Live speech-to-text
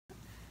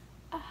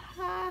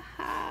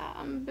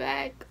I'm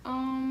back.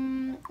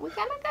 We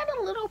kind of got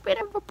a little bit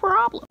of a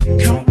problem.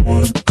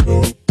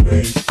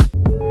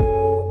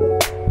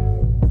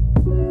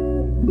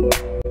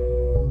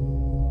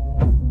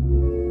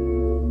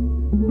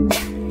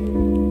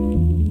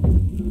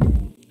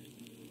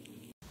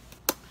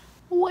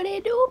 What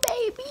it do,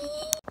 baby?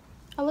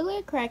 I look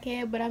like a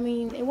crackhead, but I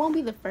mean, it won't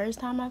be the first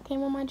time I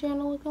came on my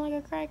channel looking like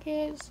a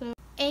crackhead. So,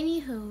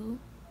 anywho,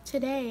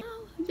 today,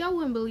 y'all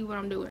wouldn't believe what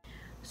I'm doing.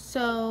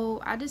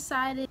 So, I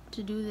decided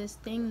to do this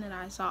thing that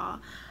I saw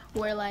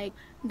where, like,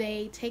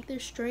 they take their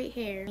straight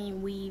hair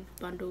and weave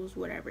bundles,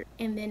 whatever,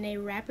 and then they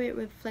wrap it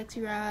with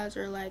flexi rods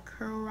or like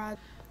curl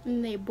rods,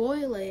 and they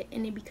boil it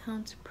and it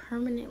becomes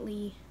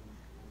permanently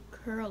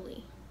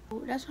curly.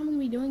 That's what I'm gonna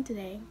be doing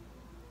today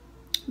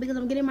because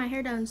I'm getting my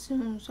hair done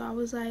soon. So I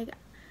was like,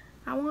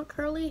 I want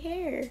curly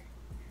hair,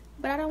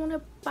 but I don't want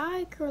to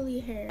buy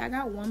curly hair. I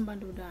got one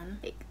bundle done.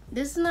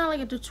 This is not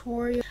like a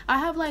tutorial. I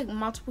have like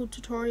multiple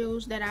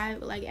tutorials that I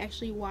like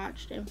actually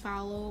watched and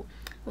followed,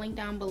 link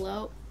down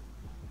below.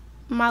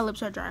 My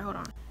lips are dry, hold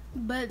on.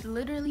 But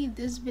literally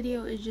this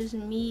video is just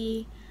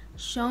me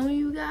showing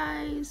you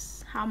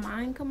guys how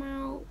mine come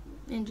out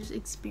and just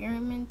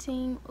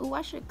experimenting. Oh,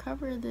 I should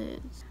cover this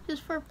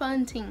just for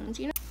fun things,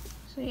 you know.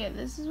 So yeah,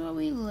 this is what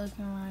we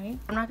looking like.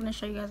 I'm not gonna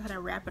show you guys how to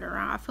wrap it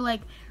around. I feel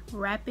like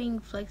wrapping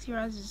flexi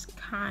rods is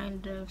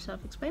kind of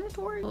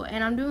self-explanatory.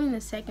 And I'm doing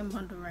the second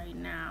bundle right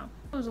now.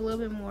 It was a little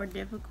bit more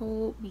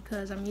difficult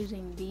because I'm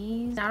using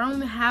these. I don't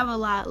even have a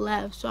lot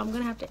left, so I'm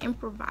gonna have to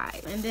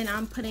improvise. And then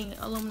I'm putting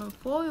aluminum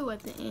foil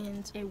at the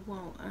end. It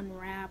won't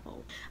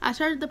unravel. I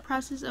started the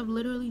process of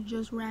literally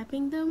just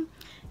wrapping them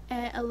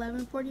at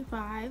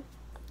 11:45.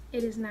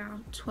 It is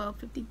now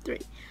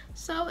 12:53,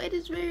 so it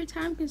is very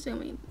time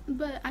consuming,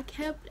 but I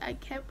kept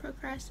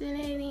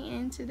procrastinating,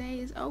 and today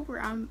is over.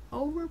 I'm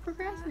over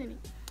procrastinating.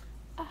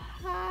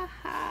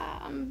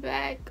 I'm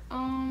back. We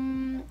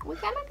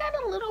kind of got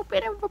a little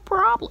bit of a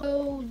problem.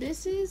 So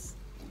this is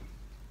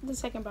the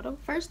second bottle.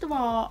 First of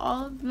all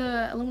of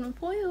the aluminum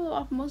foil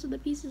off most of the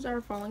pieces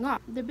are falling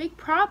off. The big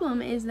problem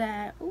is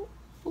that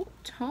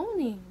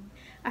toning.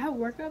 I have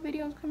workout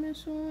videos coming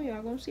soon.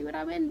 Y'all gonna see what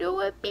I've been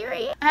doing,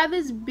 period. I have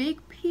this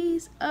big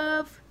piece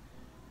of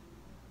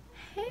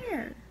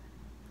hair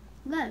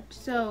left.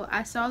 So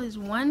I saw this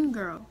one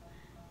girl.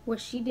 What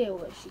she did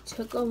was she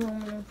took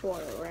aluminum foil,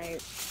 right?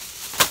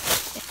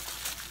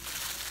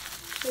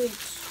 She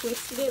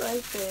twisted it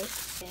like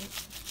this. And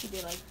she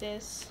did like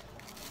this.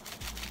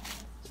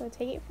 So I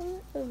take it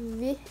from the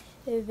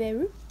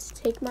root.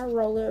 Take my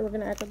roller. We're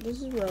gonna act like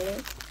this is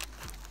roller.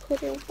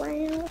 Put it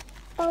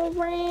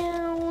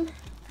around.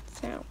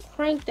 Now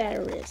crank that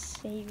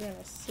wrist, and you're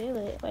gonna seal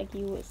it like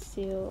you would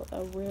seal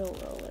a real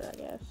roller, I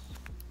guess.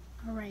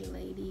 All right,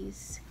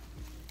 ladies,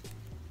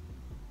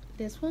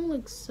 this one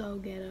looks so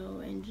ghetto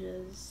and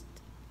just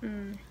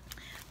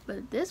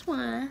but this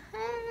one,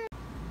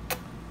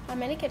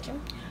 I'm in the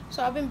kitchen.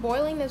 So I've been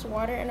boiling this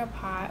water in a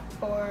pot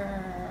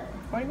for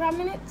 45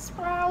 minutes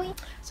probably.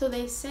 So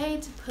they say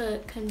to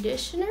put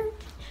conditioner,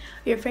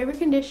 your favorite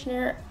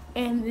conditioner,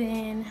 and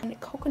then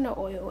coconut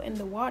oil in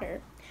the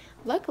water.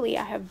 Luckily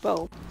I have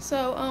both.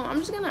 So I'm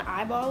just gonna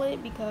eyeball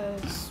it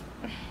because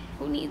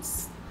who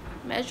needs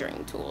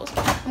measuring tools?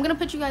 I'm gonna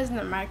put you guys in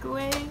the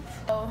microwave.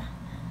 So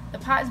the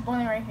pot is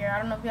boiling right here. I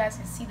don't know if you guys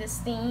can see the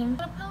steam.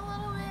 I'm gonna put a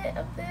little bit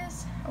of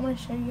this. I want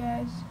to show you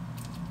guys.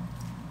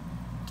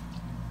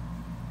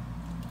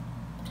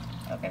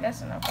 Okay,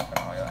 that's enough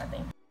coconut oil, I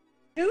think.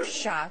 2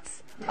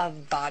 shots of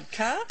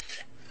vodka.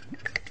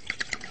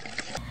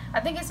 I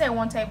think it said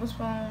 1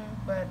 tablespoon,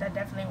 but that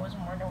definitely was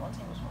more than 1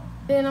 tablespoon.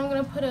 Then I'm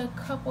gonna put a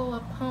couple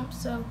of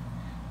pumps of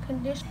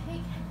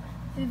conditioner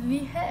in the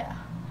hair,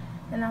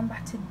 and I'm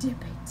about to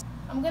dip it.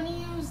 I'm gonna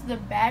use the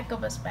back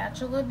of a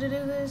spatula to do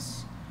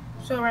this.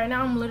 So right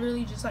now I'm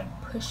literally just like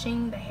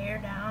pushing the hair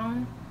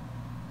down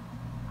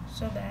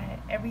so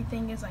that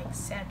everything is like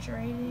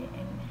saturated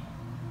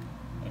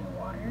in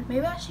water.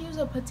 Maybe I should use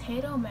a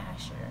potato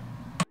masher.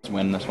 Let's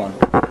win this one.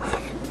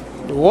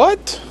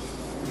 What?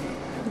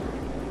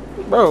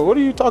 Bro, what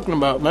are you talking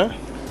about, man?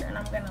 And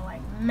I'm gonna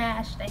like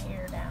mash the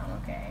hair down,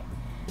 okay?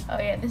 Oh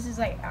yeah, this is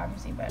like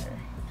obviously better.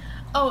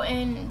 Oh,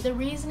 and the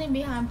reasoning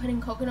behind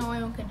putting coconut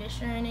oil and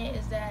conditioner in it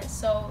is that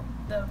so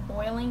the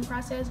boiling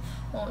process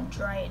won't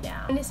dry it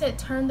down. And it said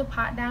turn the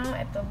pot down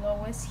at the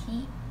lowest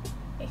heat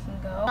it can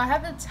go. I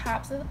have the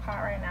tops of the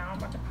pot right now. I'm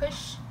about to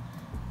push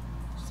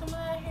some of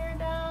that hair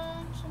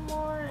down some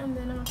more, and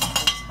then I'm gonna put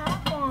the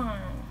top on.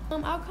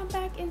 I'll come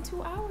back in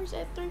 2 hours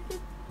at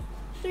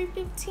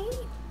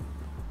 3:15.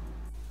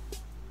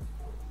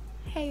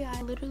 Hey guys,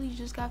 I literally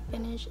just got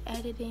finished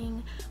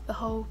editing the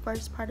whole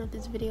first part of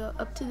this video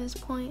up to this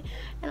point,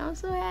 and I'm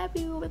so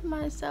happy with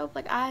myself.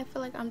 Like, I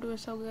feel like I'm doing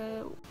so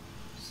good.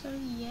 So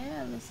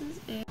yeah, this is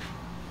it.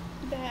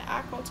 That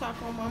Aqua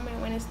Taco moment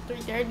when it's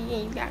 3:30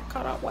 and you got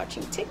caught up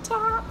watching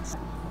TikToks.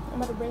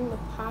 I'm about to bring the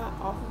pot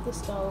off of the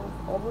stove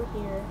over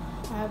here.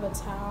 I have a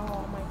towel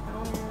on my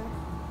counter.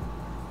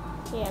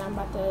 Yeah, and I'm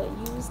about to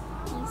use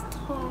these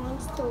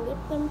tongs to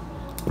lift them,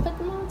 put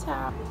them on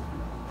top.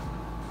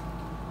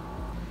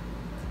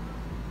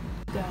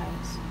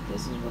 Guys,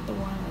 this is what the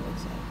water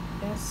looks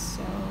like. That's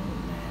so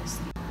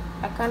nasty.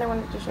 I kind of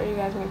wanted to show you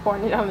guys me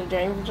pouring it on the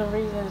drain for some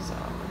reason, so.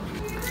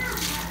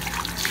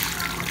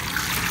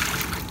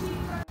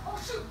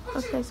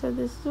 Okay, so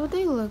this is what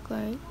they look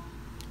like.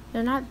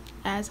 They're not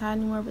as hot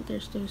anymore, but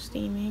they're still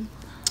steaming.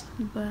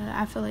 But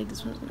I feel like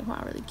this one's gonna come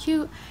out really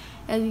cute.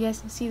 As you guys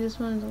can see, this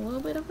one's a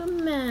little bit of a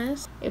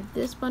mess. If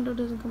this bundle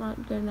doesn't come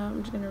out good enough,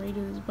 I'm just gonna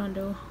redo this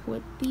bundle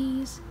with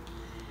these.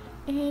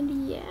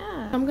 And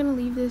yeah, I'm gonna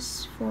leave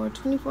this for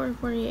 24 to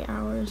 48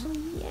 hours.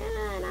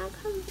 Yeah, and I'll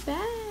come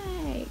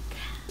back.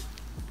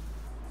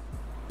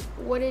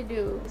 What it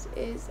do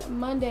is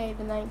Monday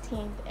the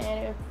 19th,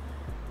 and if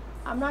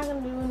I'm not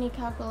gonna do any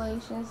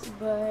calculations,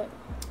 but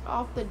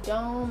off the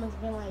dome it's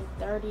been like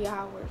 30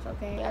 hours.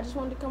 Okay, I just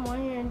wanted to come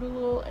on here and do a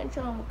little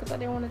intro because I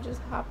didn't want to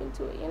just hop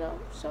into it, you know.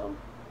 So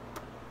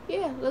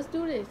yeah, let's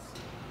do this.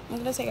 I'm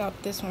gonna take out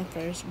this one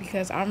first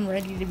because I'm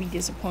ready to be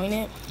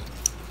disappointed.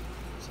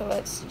 So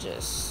let's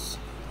just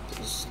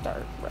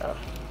start, bro.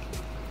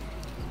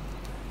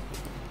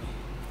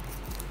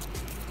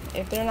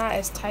 If they're not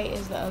as tight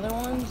as the other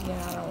ones, then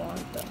I don't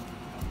want them.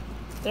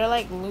 They're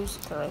like loose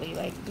curly,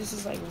 like this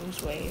is like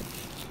loose wave.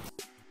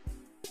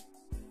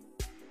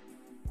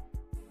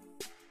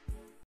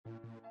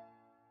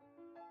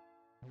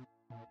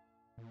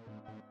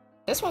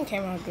 This one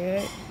came out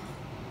good.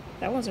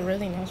 That was a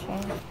really nice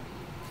one.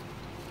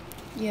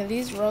 Yeah,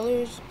 these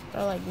rollers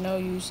are like no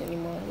use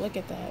anymore. Look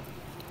at that.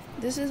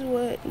 This is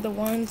what the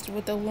ones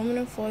with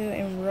aluminum foil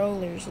and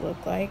rollers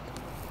look like.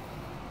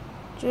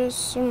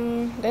 Just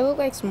they look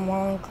like some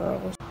long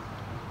curls.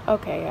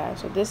 Okay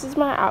guys, so this is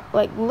my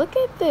like, look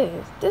at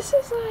this. This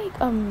is like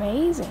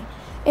amazing,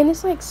 and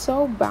it's like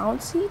so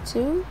bouncy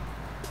too.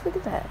 Look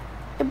at that,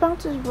 it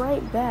bounces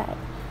right back.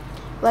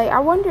 Like, I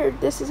wonder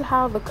if this is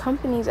how the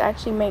companies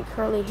actually make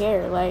curly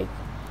hair, like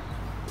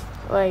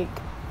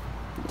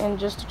and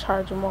just to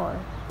charge more.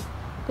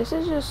 This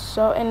is just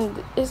so,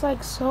 and it's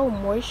like so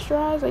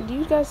moisturized. Like, do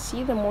you guys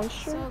see the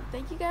moisture? So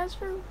thank you guys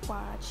for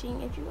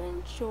watching. If you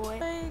enjoyed,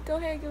 go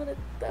ahead and give it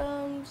a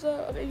thumbs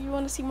up. If you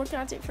want to see more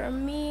content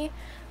from me,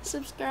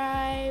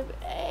 subscribe.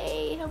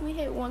 Hey, help me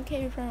hit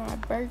 1K before my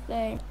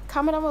birthday.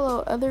 Comment down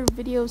below other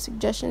video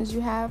suggestions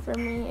you have for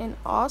me, and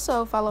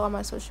also follow all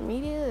my social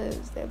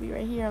medias. They'll be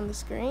right here on the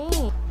screen.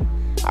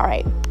 All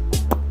right.